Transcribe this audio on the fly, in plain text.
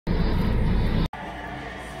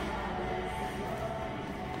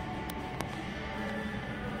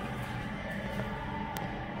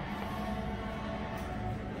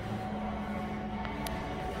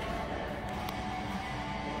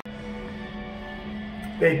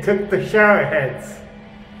they took the shower heads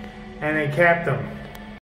and they kept them.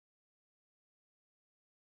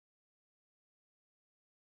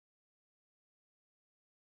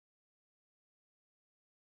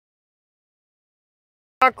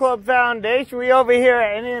 Yacht Club Foundation. We over here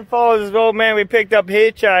at Indian Falls. Old man, we picked up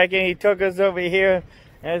hitchhiking. He took us over here,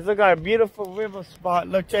 and it's looking like a beautiful river spot.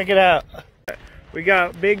 Look, check it out. We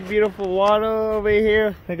got big, beautiful water over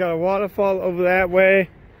here. They got a waterfall over that way,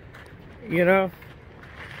 you know.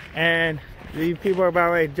 And these people are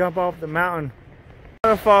about ready to jump off the mountain.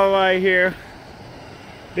 Waterfall right here.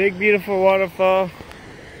 Big, beautiful waterfall.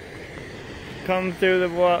 Come through the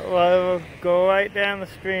water, go right down the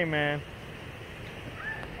stream, man.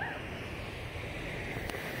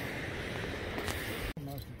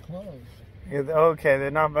 Yeah, okay,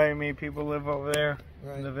 there's not very many people live over there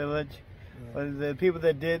in the village. But the people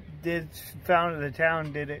that did founded the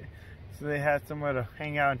town did it so they had somewhere to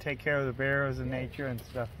hang out and take care of the bears and nature and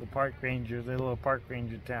stuff. The park rangers, the little park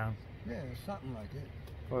ranger town. Yeah, something like it.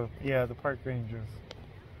 Well, yeah, the park rangers.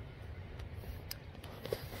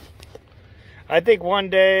 I think one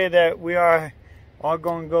day that we are all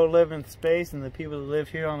going to go live in space, and the people that live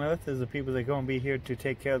here on Earth is the people that are going to be here to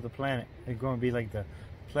take care of the planet. They're going to be like the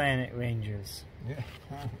Planet Rangers. Yeah,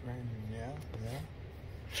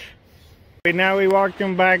 yeah. Now we walked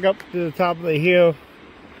them back up to the top of the hill.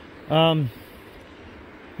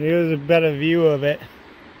 Here's a better view of it.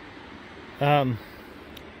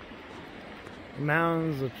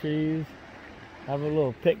 Mountains of trees. I have a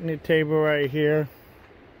little picnic table right here.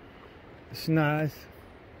 It's nice.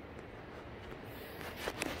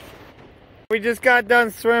 We just got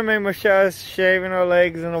done swimming. Michelle's shaving our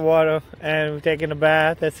legs in the water and we're taking a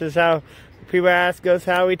bath. This is how people ask us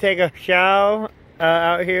how we take a shower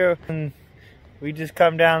out here. And we just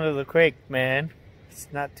come down to the creek, man. It's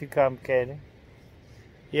not too complicated.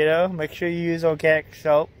 You know, make sure you use organic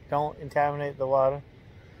soap. Don't contaminate the water.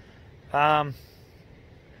 And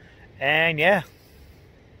yeah.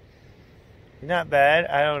 Not bad.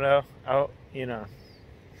 I don't know. Oh, you know.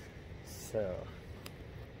 So.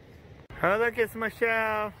 Oh, look, it's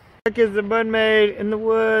Michelle. Look, it's the Mermaid in the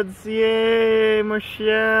woods. Yay,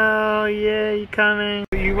 Michelle. Yay, you coming.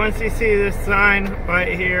 Once you see this sign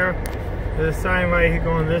right here, there's a sign right here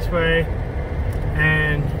going this way.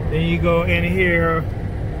 And then you go in here.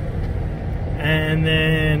 And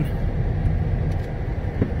then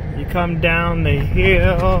you come down the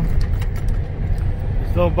hill.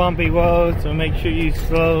 It's a little bumpy road, so make sure you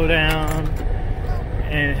slow down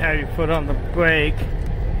and have your foot on the brake.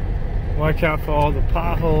 Watch out for all the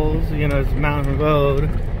potholes, you know, it's a mountain road.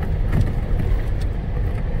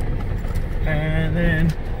 And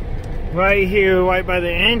then right here, right by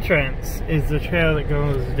the entrance, is the trail that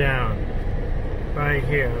goes down. Right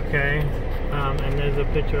here, okay? And there's a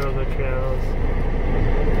picture of the trails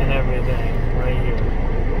and everything right here.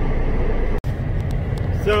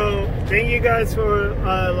 So, thank you guys for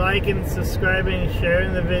liking, subscribing, and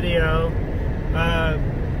sharing the video.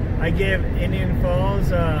 I give Indian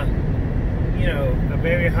Falls you know, a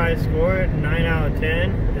very high score, 9 out of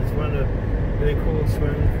 10. It's one of the really cool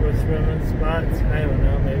swimming spots. I don't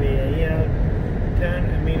know, maybe a 8 out of 10.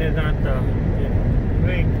 I mean, it's not the, you know,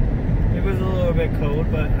 it was a little bit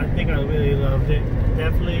cold, but I think I really loved it.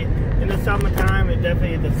 Definitely, in the summertime, it's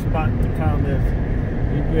definitely the spot to come.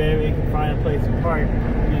 You can find a place to park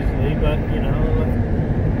usually, but you know,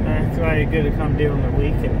 that's why it's good to come during the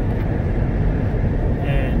weekend.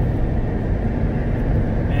 And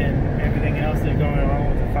everything else that's going on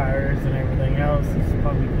with the fires and everything else is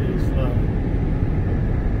probably pretty slow.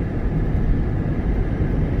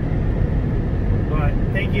 But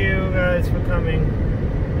thank you guys for coming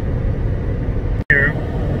here.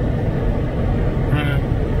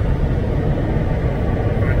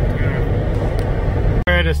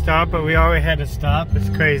 We had to stop, but we already had to stop. It's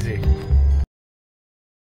crazy.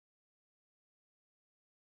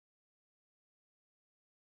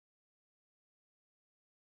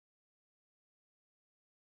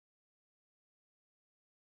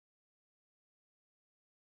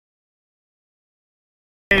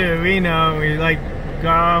 Reno, we like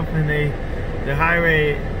golf, and the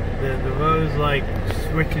highway, the road's like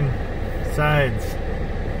switching sides,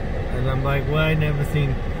 and I'm like, well, I never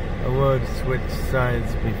seen a road switch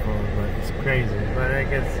sides before, but it's crazy. But I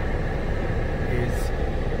guess it's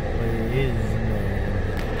what it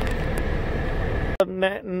is,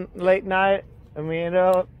 man. Late night, and we ended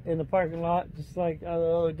up in the parking lot, just like all the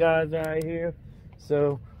other guys right here.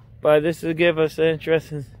 So, but this will give us an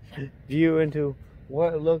interesting view into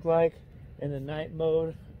what it looked like in the night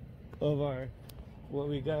mode of our what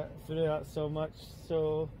we got figured out so much.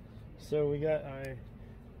 So we got our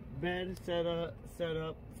bed set up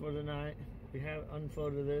for the night. We haven't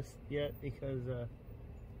unfolded this yet because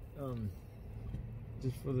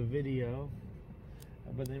just for the video.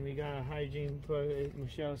 But then we got a hygiene plug.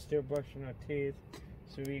 Michelle's still brushing her teeth,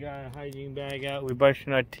 so we got a hygiene bag out. We're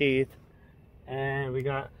brushing our teeth, and we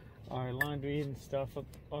got our laundry and stuff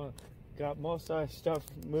up. Got most of our stuff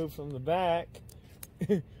moved from the back.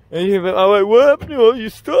 And you're like, what happened to all your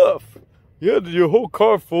stuff? Yeah, your whole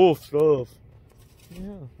car full of stuff.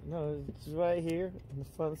 Yeah, no, it's right here in the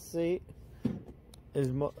front seat is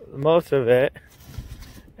most of it.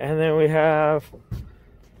 And then we have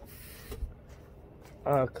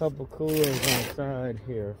a couple coolers on the side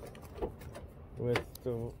here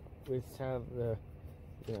we have the,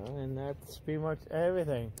 you know, and that's pretty much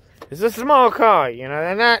everything. It's a small car, you know,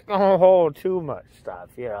 they're not gonna hold too much stuff,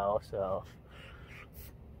 you know, so.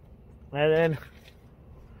 And then,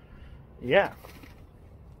 yeah.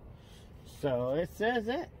 So it says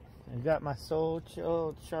it. I got my Soul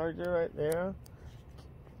Chill charger right there.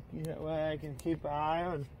 That way I can keep an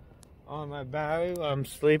eye on my battery while I'm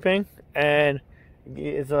sleeping. And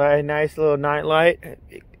it's a nice little night light,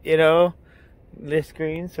 you know, this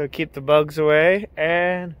screen, so keep the bugs away.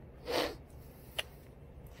 And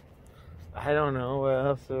I don't know, what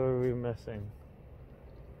else are we missing?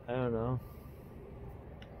 I don't know.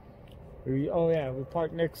 Oh yeah, we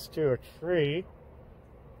parked next to a tree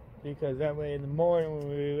because that way in the morning when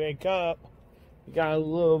we wake up, we got a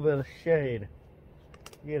little bit of shade,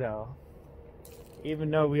 you know,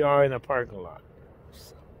 even though we are in the parking lot.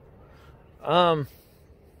 So,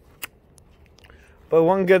 but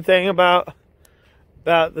one good thing about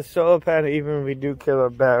the solar panel, even when we do kill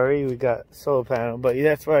our battery, we got solar panel, but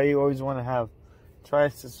that's why you always want to have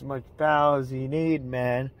twice as much power as you need,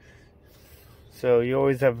 man. So you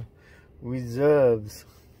always have reserves.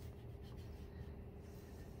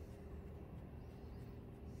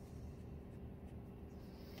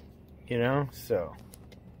 You know, so.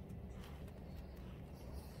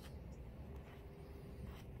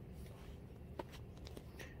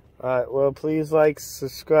 Alright, well, please like,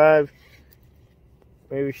 subscribe,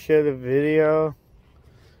 maybe share the video.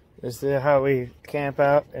 This is how we camp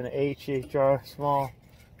out in an HHR small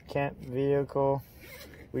camp vehicle.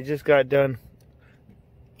 We just got done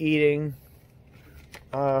eating.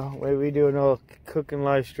 Where we do an old cooking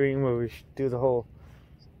live stream where we do the whole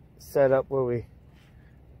setup where we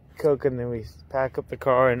cook and then we pack up the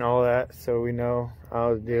car and all that, so we know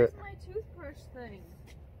how to do it. Where's my toothbrush thing?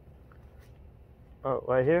 Oh,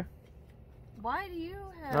 right here? Why do you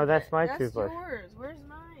have No, that's my That's toothbrush. yours. Where's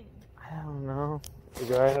mine? I don't know.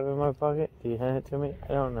 Do I have it in my pocket? Do you hand it to me?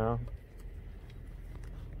 I don't know.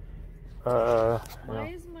 Why no.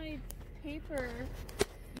 is my paper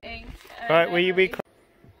ink? Alright, will you be quiet?